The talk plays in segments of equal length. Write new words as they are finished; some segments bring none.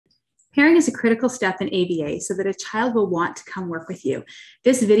Pairing is a critical step in ABA so that a child will want to come work with you.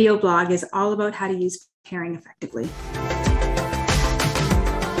 This video blog is all about how to use pairing effectively.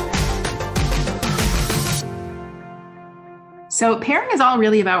 So pairing is all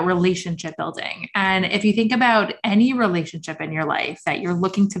really about relationship building. And if you think about any relationship in your life that you're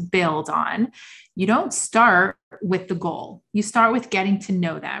looking to build on, you don't start with the goal. You start with getting to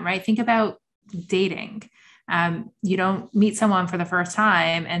know them, right? Think about dating. You don't meet someone for the first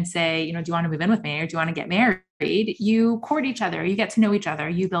time and say, do you want to move in with me or do you want to get married? You court each other, you get to know each other,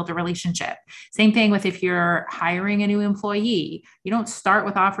 you build a relationship. Same thing with if you're hiring a new employee, you don't start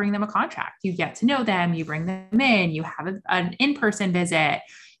with offering them a contract. You get to know them, you bring them in, you have an in-person visit,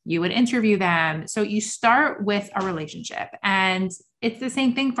 you would interview them. So you start with a relationship, and it's the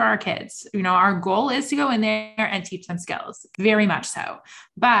same thing for our kids. Our goal is to go in there and teach them skills, very much so.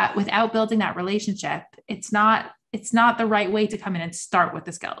 But without building that relationship, it's not the right way to come in and start with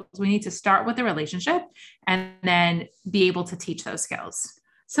the skills. We need to start with the relationship and then be able to teach those skills.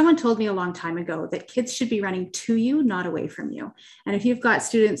 Someone told me a long time ago that kids should be running to you, not away from you. And if you've got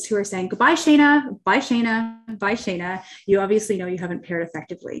students who are saying, goodbye, Shayna, bye, Shayna, bye, Shayna, you obviously know you haven't paired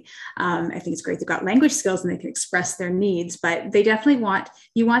effectively. I think it's great they've got language skills and they can express their needs, but they definitely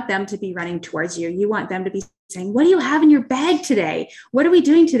you want them to be running towards you. You want them to be saying, what do you have in your bag today? What are we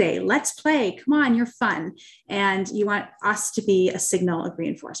doing today? Let's play. Come on, you're fun. And you want us to be a signal of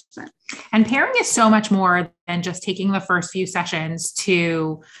reinforcement. And pairing is so much more than just taking the first few sessions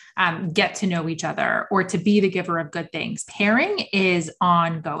to get to know each other or to be the giver of good things. Pairing is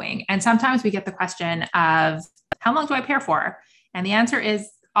ongoing. And sometimes we get the question of, how long do I pair for? And the answer is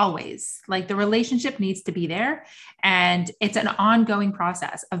always. Like, the relationship needs to be there. And it's an ongoing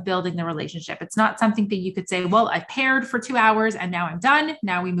process of building the relationship. It's not something that you could say, well, I paired for 2 hours and now I'm done.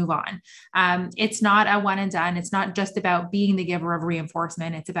 Now we move on. It's not a one and done. It's not just about being the giver of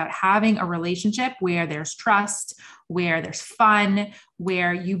reinforcement. It's about having a relationship where there's trust, where there's fun,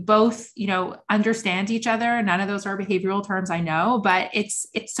 where you both, understand each other. None of those are behavioral terms, I know, but it's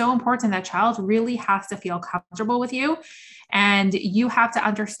so important that child really has to feel comfortable with you. And you have to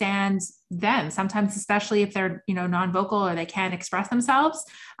understand them sometimes, especially if they're, non-vocal or they can't express themselves,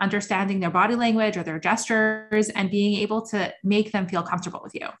 understanding their body language or their gestures and being able to make them feel comfortable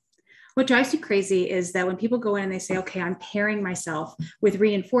with you. What drives you crazy is that when people go in and they say, okay, I'm pairing myself with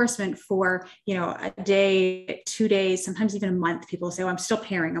reinforcement for, a day, 2 days, sometimes even a month, people say, oh, I'm still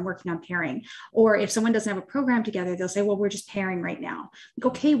pairing, I'm working on pairing. Or if someone doesn't have a program together, they'll say, well, we're just pairing right now. Like,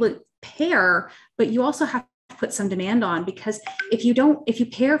 okay, well, pair, but you also have put some demand on, because if you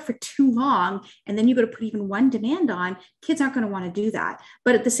pair for too long and then you go to put even one demand on, kids aren't going to want to do that.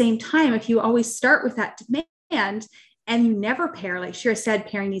 But at the same time, if you always start with that demand and you never pair, like Shira said,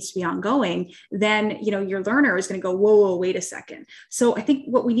 pairing needs to be ongoing, then your learner is going to go, whoa, wait a second. So I think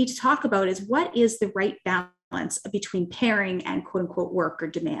what we need to talk about is, what is the right balance between pairing and quote unquote work or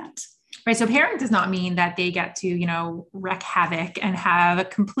demand? Right. So pairing does not mean that they get to, wreak havoc and have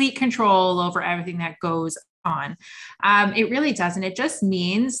complete control over everything that goes on. It really doesn't. It just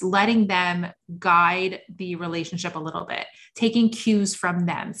means letting them guide the relationship a little bit, taking cues from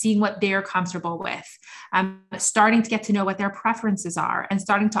them, seeing what they're comfortable with, starting to get to know what their preferences are and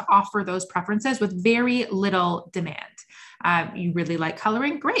starting to offer those preferences with very little demand. You really like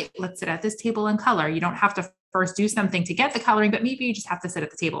coloring? Great. Let's sit at this table and color. You don't have to first do something to get the coloring, but maybe you just have to sit at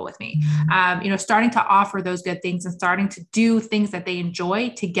the table with me. Starting to offer those good things and starting to do things that they enjoy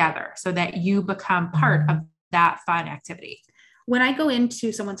together so that you become part of that fun activity. When I go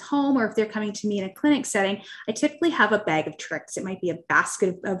into someone's home, or if they're coming to me in a clinic setting, I typically have a bag of tricks. It might be a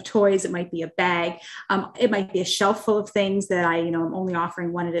basket of toys. It might be a bag. It might be a shelf full of things that I'm only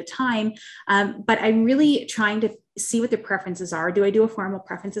offering one at a time. But I'm really trying to see what their preferences are. Do I do a formal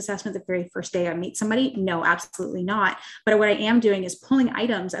preference assessment the very first day I meet somebody? No, absolutely not. But what I am doing is pulling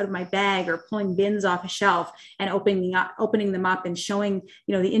items out of my bag or pulling bins off a shelf and opening them up and showing,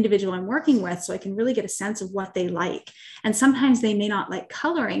 the individual I'm working with, so I can really get a sense of what they like. And sometimes they may not like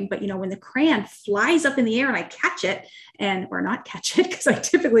coloring, but when the crayon flies up in the air and I catch it or not catch it, because I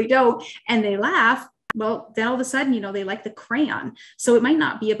typically don't, and they laugh, well, then all of a sudden, they like the crayon. So it might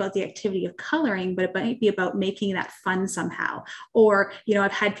not be about the activity of coloring, but it might be about making that fun somehow. Or,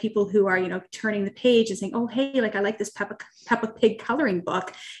 I've had people who are, turning the page and saying, oh, hey, like I like this Peppa Pig coloring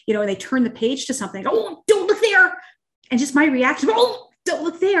book, and they turn the page to something, oh, don't look there. And just my reaction, oh, don't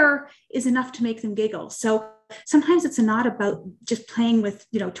look there, is enough to make them giggle. So sometimes it's not about just playing with,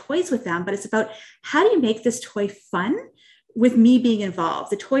 toys with them, but it's about, how do you make this toy fun with me being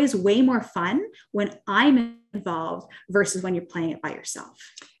involved? The toy is way more fun when I'm involved versus when you're playing it by yourself.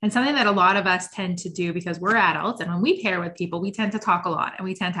 And something that a lot of us tend to do because we're adults, and when we pair with people, we tend to talk a lot and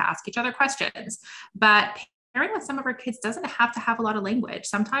we tend to ask each other questions. But pairing with some of our kids doesn't have to have a lot of language.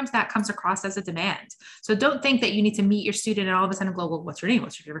 Sometimes that comes across as a demand. So don't think that you need to meet your student and all of a sudden go, well, what's your name?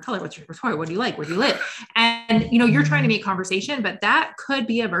 What's your favorite color? What's your favorite toy? What do you like? Where do you live? And, you're trying to make conversation, but that could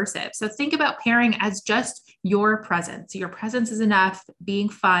be aversive. So think about pairing as just your presence. Your presence is enough, being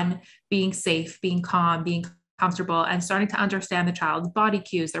fun, being safe, being calm, being comfortable, and starting to understand the child's body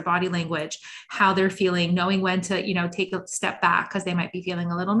cues, their body language, how they're feeling, knowing when to, take a step back because they might be feeling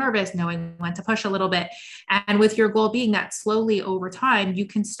a little nervous, knowing when to push a little bit. And with your goal being that slowly over time, you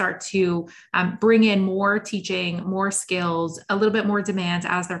can start to bring in more teaching, more skills, a little bit more demands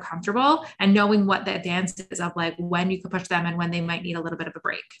as they're comfortable, and knowing what that dance is of, like when you can push them and when they might need a little bit of a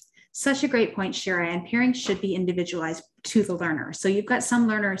break. Such a great point, Shira. And pairing should be individualized to the learner. So you've got some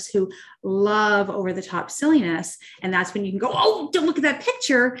learners who love over the top silliness, and that's when you can go, oh, don't look at that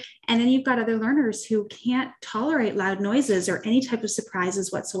picture. And then you've got other learners who can't tolerate loud noises or any type of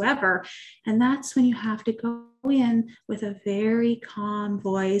surprises whatsoever. And that's when you have to go in with a very calm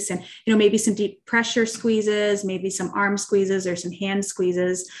voice and, maybe some deep pressure squeezes, maybe some arm squeezes or some hand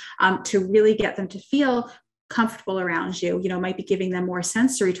squeezes to really get them to feel comfortable around you. Might be giving them more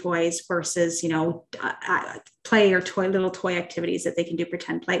sensory toys versus, play or little toy activities that they can do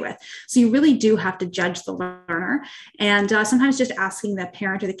pretend play with. So you really do have to judge the learner. And sometimes just asking the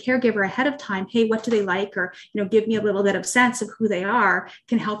parent or the caregiver ahead of time, hey, what do they like? Or, give me a little bit of sense of who they are,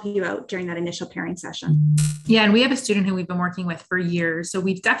 can help you out during that initial pairing session. Yeah. And we have a student who we've been working with for years. So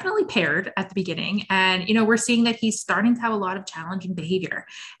we've definitely paired at the beginning, and, we're seeing that he's starting to have a lot of challenging behavior.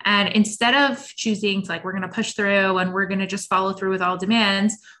 And instead of choosing to we're going to push through and we're going to just follow through with all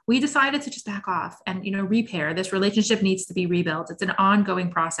demands, we decided to just back off and, repair. This relationship needs to be rebuilt. It's an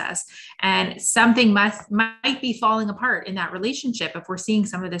ongoing process, and something might be falling apart in that relationship if we're seeing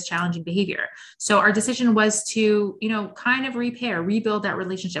some of this challenging behavior. So our decision was to, kind of rebuild that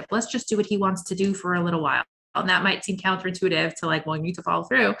relationship. Let's just do what he wants to do for a little while. And that might seem counterintuitive to well, you need to follow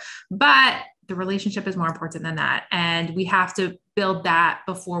through, but the relationship is more important than that. And we have to build that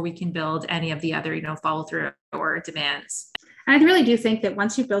before we can build any of the other, follow through or demands. And I really do think that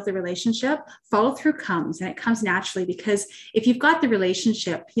once you've built the relationship, follow through comes, and it comes naturally, because if you've got the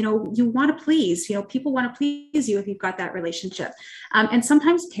relationship, you want to please, people want to please you if you've got that relationship. And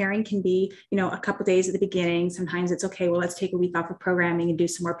sometimes pairing can be, a couple of days at the beginning. Sometimes it's okay, well, let's take a week off of programming and do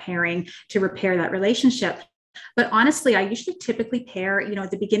some more pairing to repair that relationship. But honestly, I usually typically pair,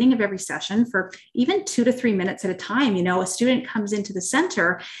 at the beginning of every session for even 2 to 3 minutes at a time. A student comes into the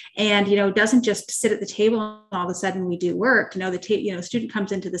center and, doesn't just sit at the table and all of a sudden we do work. The student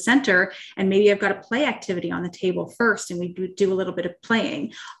comes into the center and maybe I've got a play activity on the table first and we do a little bit of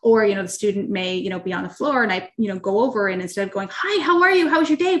playing. Or, the student may, be on the floor and I, go over and instead of going, hi, how are you? How was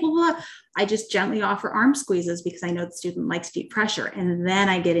your day? Blah, blah, blah. I just gently offer arm squeezes because I know the student likes deep pressure, and then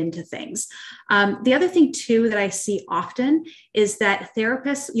I get into things. The other thing too that I see often is that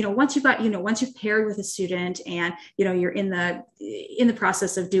therapists, once you've paired with a student and you're in the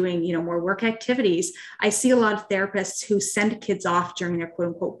process of doing more work activities, I see a lot of therapists who send kids off during their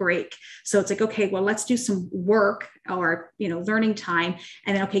quote unquote break. So it's okay, well, let's do some work or learning time,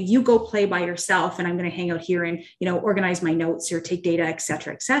 and then okay, you go play by yourself, and I'm going to hang out here and organize my notes or take data, et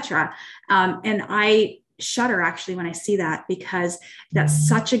cetera, et cetera. And I shudder actually when I see that, because that's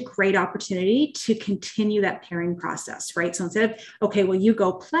such a great opportunity to continue that pairing process, right? So instead of, okay, well, you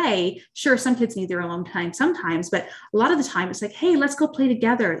go play, sure, some kids need their alone time sometimes, but a lot of the time it's hey, let's go play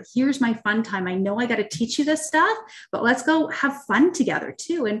together. Here's my fun time. I know I got to teach you this stuff, but let's go have fun together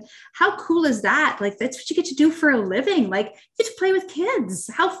too. And how cool is that? That's what you get to do for a living. You get to play with kids.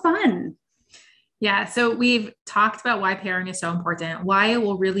 How fun. Yeah. So we've talked about why pairing is so important, why it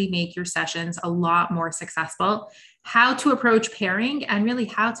will really make your sessions a lot more successful, how to approach pairing, and really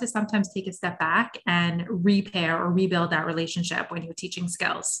how to sometimes take a step back and repair or rebuild that relationship when you're teaching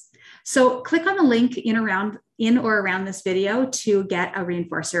skills. So click on the link in or around this video to get a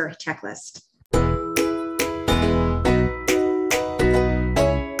reinforcer checklist.